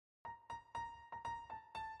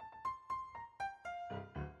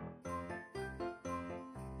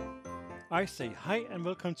I say hi and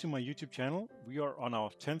welcome to my YouTube channel. We are on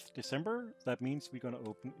our 10th December. That means we're going to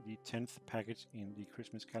open the 10th package in the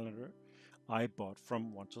Christmas calendar I bought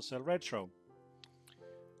from WTSRetro.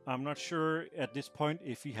 I'm not sure at this point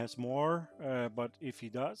if he has more, but if he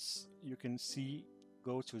does, you can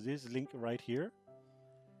go to this link right here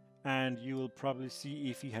and you will probably see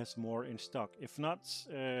if he has more in stock. If not,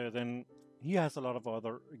 then he has a lot of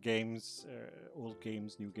other games, old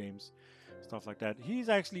games, new games, stuff like that. He's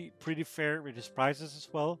actually pretty fair with his prices as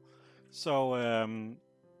well. So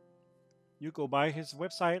you go by his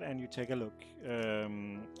website and you take a look.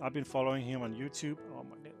 I've been following him on YouTube,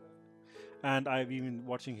 and I've been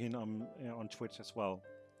watching him on Twitch as well.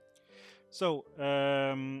 So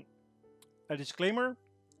a disclaimer.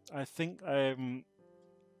 I think I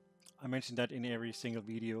mentioned that in every single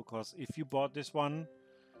video, because if you bought this one,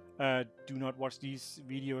 do not watch these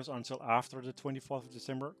videos until after the 24th of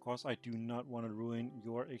December, because I do not want to ruin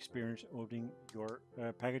your experience opening your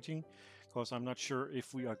packaging, because I'm not sure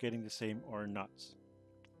if we are getting the same or not.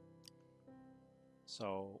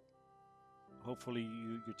 So hopefully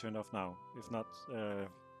you turned off now. If not,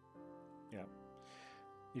 yeah.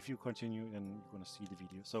 If you continue, then you're going to see the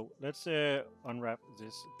video. So let's unwrap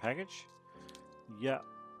this package. Yeah.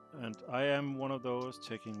 And I am one of those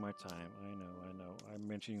taking my time. I know. I'm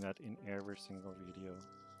mentioning that in every single video.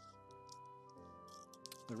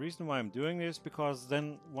 The reason why I'm doing this, because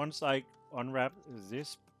then once I unwrap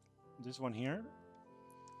this one here,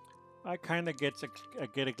 I kind of get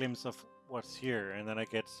a glimpse of what's here, and then I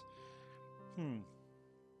get, do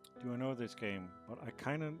I know this game? But I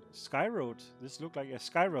kind of Skyroad. This looked like a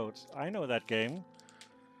Skyroad. I know that game.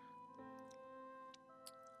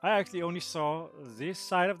 I actually only saw this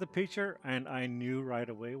side of the picture and I knew right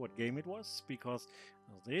away what game it was, because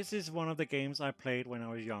this is one of the games I played when I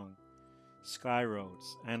was young,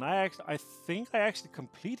 Skyroads. And I think I actually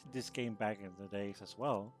completed this game back in the days as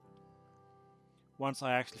well, once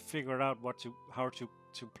I actually figured out how to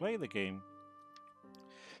play the game.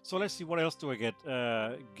 So let's see, what else do I get?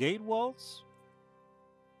 Gate Walls.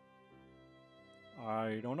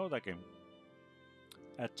 I don't know that game.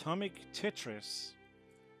 Atomic Tetris.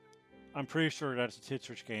 I'm pretty sure that's a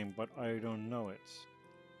Tetris game, but I don't know it.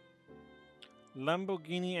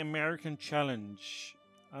 Lamborghini American Challenge.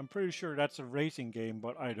 I'm pretty sure that's a racing game,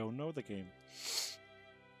 but I don't know the game.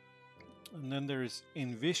 And then there's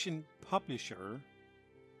Envision Publisher.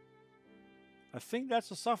 I think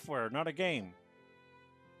that's a software, not a game.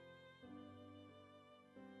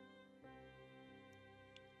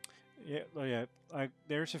 Yeah.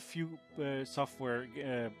 There's a few software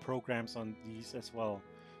programs on these as well.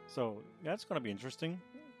 So that's gonna be interesting.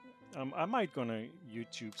 I might gonna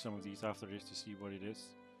YouTube some of these after this to see what it is.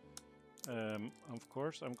 Of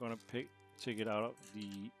course, I'm gonna take it out of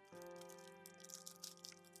the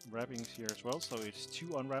wrappings here as well. So it's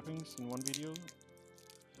 2 unwrappings in one video,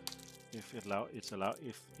 if it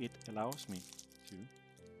allows me to.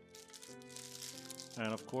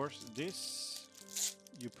 And of course, this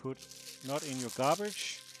you put not in your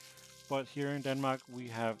garbage. But here in Denmark, we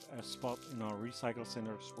have a spot in our recycle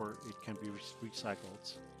centers where it can be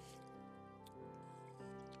recycled.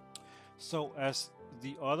 So as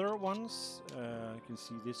the other ones, you can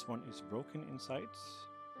see this one is broken inside.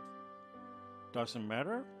 Doesn't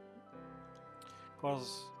matter,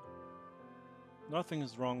 because nothing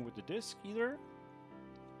is wrong with the disc either.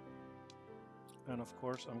 And of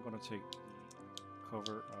course, I'm going to take the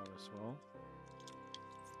cover out as well.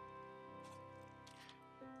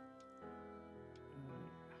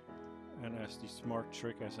 And as the smart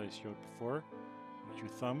trick, as I showed before, with your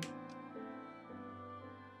thumb,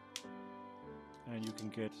 and you can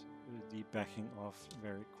get the backing off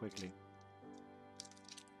very quickly.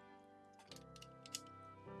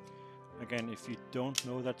 Again, if you don't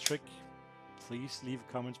know that trick, please leave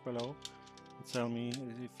comments below and tell me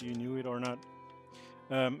if you knew it or not.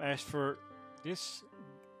 As for this,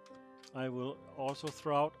 I will also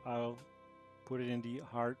throw out. I'll put it in the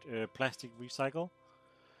hard plastic recycle.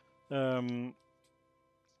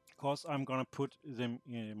 Because I'm gonna put them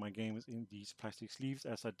in my games in these plastic sleeves,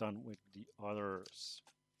 as I've done with the others.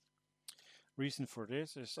 Reason for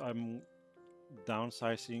this is I'm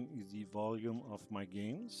downsizing the volume of my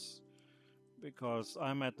games, because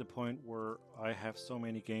I'm at the point where I have so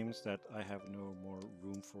many games that I have no more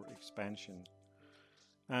room for expansion.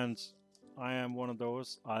 And I am one of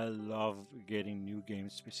those. I love getting new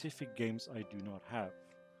games, specific games I do not have.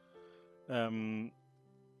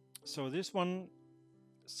 So this one,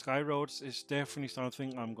 Skyroads, is definitely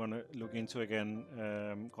something I'm gonna look into again,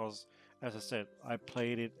 because as I said, I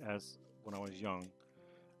played it when I was young,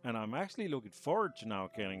 and I'm actually looking forward to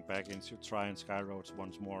now getting back into trying Skyroads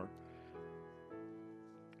once more.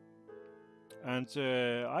 And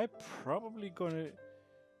I probably gonna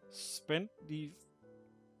spend the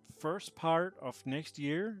first part of next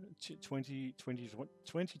year,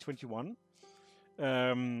 2021,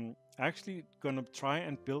 actually gonna try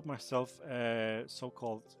and build myself a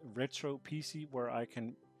so-called retro PC where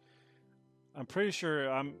I'm pretty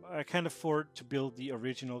sure I can't afford to build the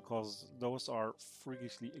original because those are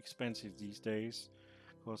freakishly expensive these days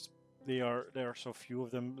because there are so few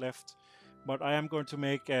of them left. But I am going to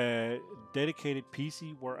make a dedicated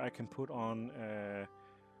PC where I can put on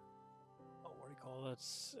what do you call that,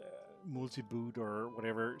 multi-boot or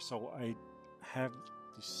whatever. So I have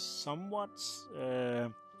the somewhat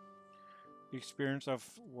experience of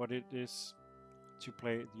what it is to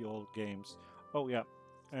play the old games. Oh yeah,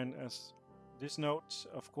 and as this note,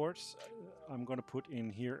 of course, I'm gonna put in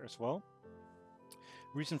here as well.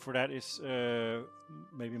 Reason for that is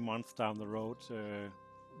maybe months down the road,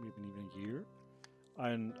 maybe even a year,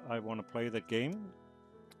 and I want to play that game,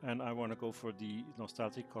 and I want to go for the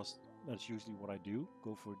nostalgic, because that's usually what I do.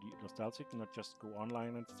 Go for the nostalgic, not just go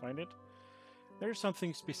online and find it. There's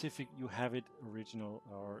something specific. You have it original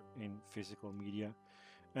or in physical media,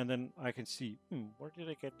 and then I can see, where did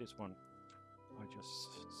I get this one? I just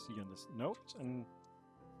see on this note, and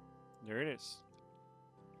there it is.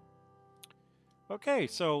 Okay,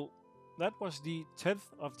 so that was the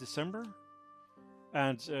 10th of December,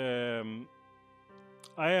 and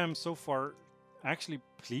I am so far actually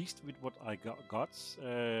pleased with what I got,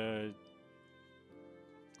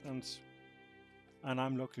 and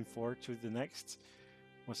I'm looking forward to the next.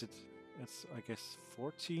 Was it? It's I guess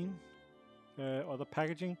 14 other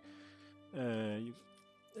packaging.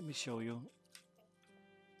 Let me show you.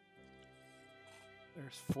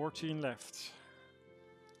 There's 14 left.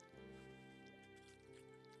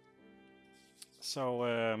 So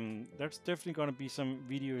there's definitely going to be some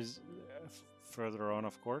videos further on,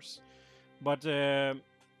 of course. But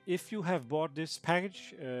if you have bought this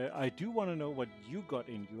package, I do want to know what you got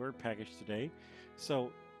in your package today.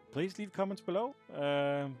 So please leave comments below.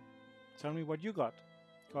 Tell me what you got,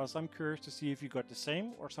 because I'm curious to see if you got the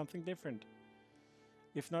same or something different.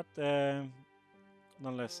 If not,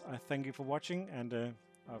 nonetheless, I thank you for watching, and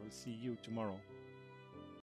I will see you tomorrow.